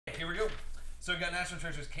So we got National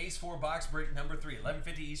Treasures Case 4 box break number 3,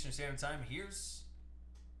 11:50 Eastern Standard Time. Here's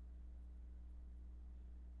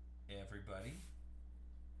everybody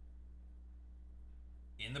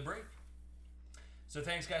in the break. So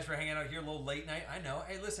thanks, guys, for hanging out here a little late night. I know.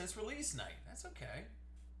 Hey, listen, it's release night. That's okay.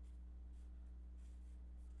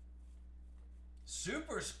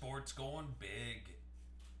 Super Sports going big.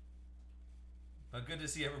 But good to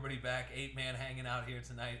see everybody back. 8-man hanging out here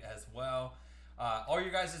tonight as well. All your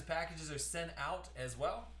guys' packages are sent out as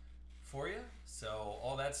well for you. So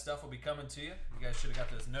all that stuff will be coming to you. You guys should have got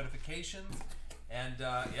those notifications. And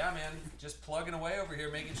yeah, man, just plugging away over here,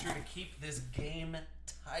 making sure to keep this game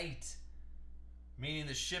tight. Meaning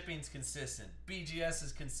the shipping's consistent, BGS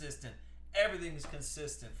is consistent, everything's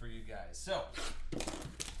consistent for you guys. So,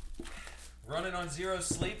 running on 0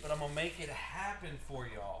 sleep, but I'm gonna make it happen for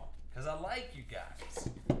y'all because I like you guys.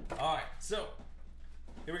 All right, so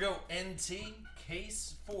here we go. NT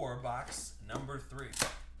Case 4 box number 3.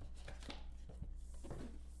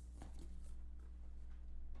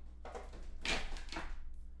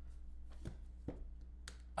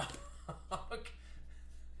 Okay.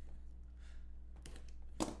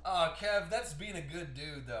 Oh, Kev, that's being a good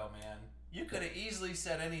dude, though, man. You could have easily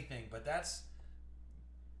said anything, but that's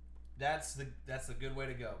the good way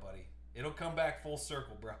to go, buddy. It'll come back full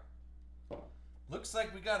circle, bro. Looks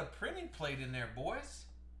like we got a printing plate in there, boys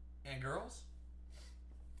and girls.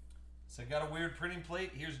 So got a weird printing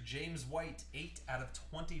plate. Here's James White,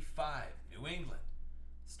 8/25, New England.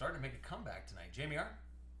 Starting to make a comeback tonight. Jamie R.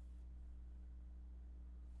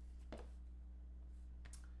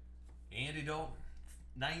 Andy Dalton,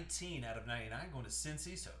 19/99, going to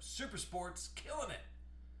Cincy. So Super Sports, killing it.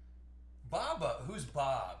 Baba, who's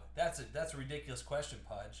Bob? That's a ridiculous question,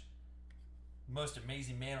 Pudge. Most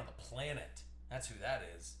amazing man on the planet. That's who that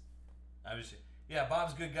is. Yeah,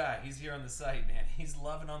 Bob's a good guy. He's here on the site, man. He's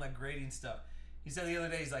loving on that grading stuff. He said the other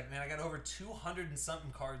day, he's like, man, I got over 200 and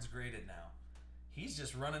something cards graded now. He's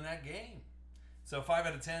just running that game. So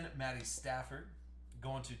 5/10, Matty Stafford,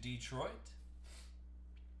 going to Detroit.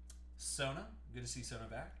 Sona, good to see Sona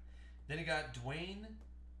back. Then you got Dwayne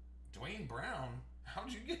Brown.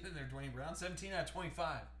 How'd you get in there, Dwayne Brown?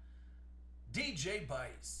 17/25. DJ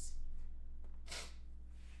Bice.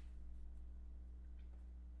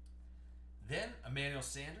 Then Emmanuel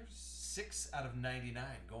Sanders,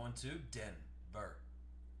 6/99, going to Denver.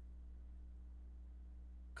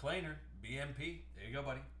 Kleiner, BMP. There you go,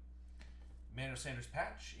 buddy. Emmanuel Sanders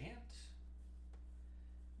patch and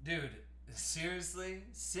dude. Seriously,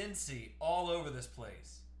 Cincy all over this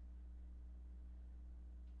place.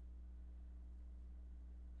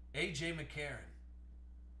 AJ McCarron.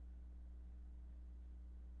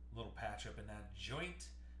 Little patch up in that joint.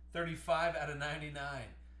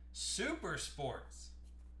 35/99. Super Sports.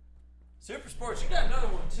 Super Sports, you got another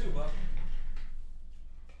one too, bub.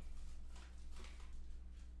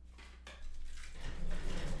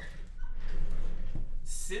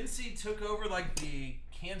 Cincy took over like the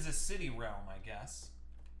Kansas City realm, I guess.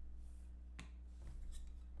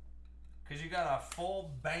 Because you got a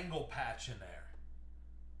full Bengal patch in there.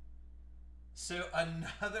 So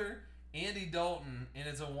another Andy Dalton, and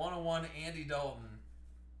it's a 101 Andy Dalton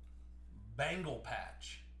Bengal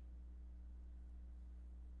patch.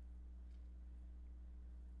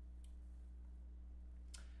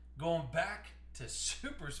 Going back to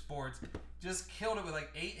Super Sports, just killed it with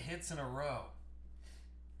like 8 hits in a row.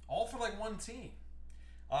 All for like one team.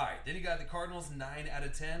 All right, then you got the Cardinals,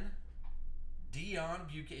 9/10. Dion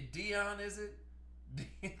Buchanan. Dion, is it?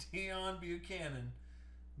 Dion Buchanan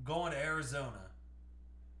going to Arizona.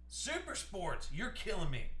 Super Sports, you're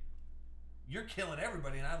killing me. You're killing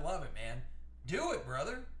everybody, and I love it, man. Do it,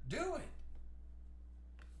 brother. Do it.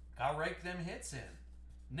 I'll rake them hits in.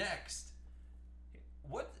 Next.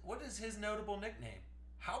 What is his notable nickname?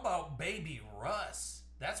 How about Baby Russ?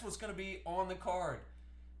 That's what's going to be on the card.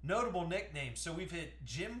 Notable nicknames. So we've hit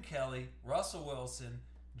Jim Kelly, Russell Wilson,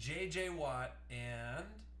 J.J. Watt, and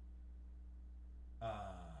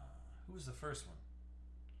who was the first one?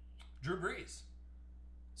 Drew Brees.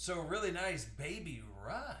 So really nice, Baby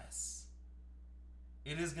Russ.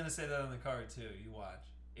 It is going to say that on the card too. You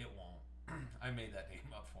watch. It won't. I made that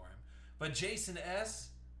name up for him. But Jason S.,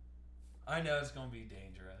 I know it's going to be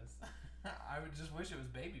dangerous. I would just wish it was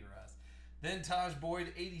Baby Russ. Then Taj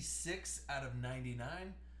Boyd,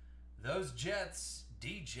 86/99. Those Jets,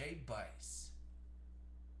 DJ Bice.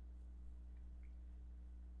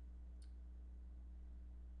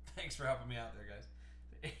 Thanks for helping me out there, guys.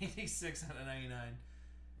 86/99.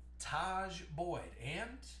 Taj Boyd.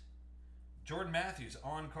 And Jordan Matthews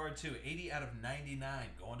on card 2.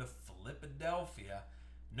 80/99. Going to Philadelphia.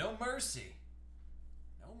 No mercy.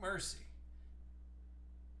 No mercy.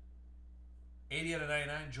 80 out of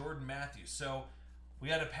 99, Jordan Matthews. So we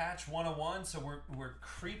got a patch 101, so we're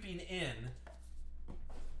creeping in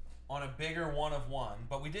on a bigger 1 of 1.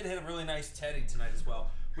 But we did hit a really nice Teddy tonight as well.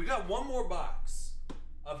 We got one more box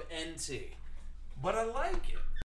of NT, but I like it.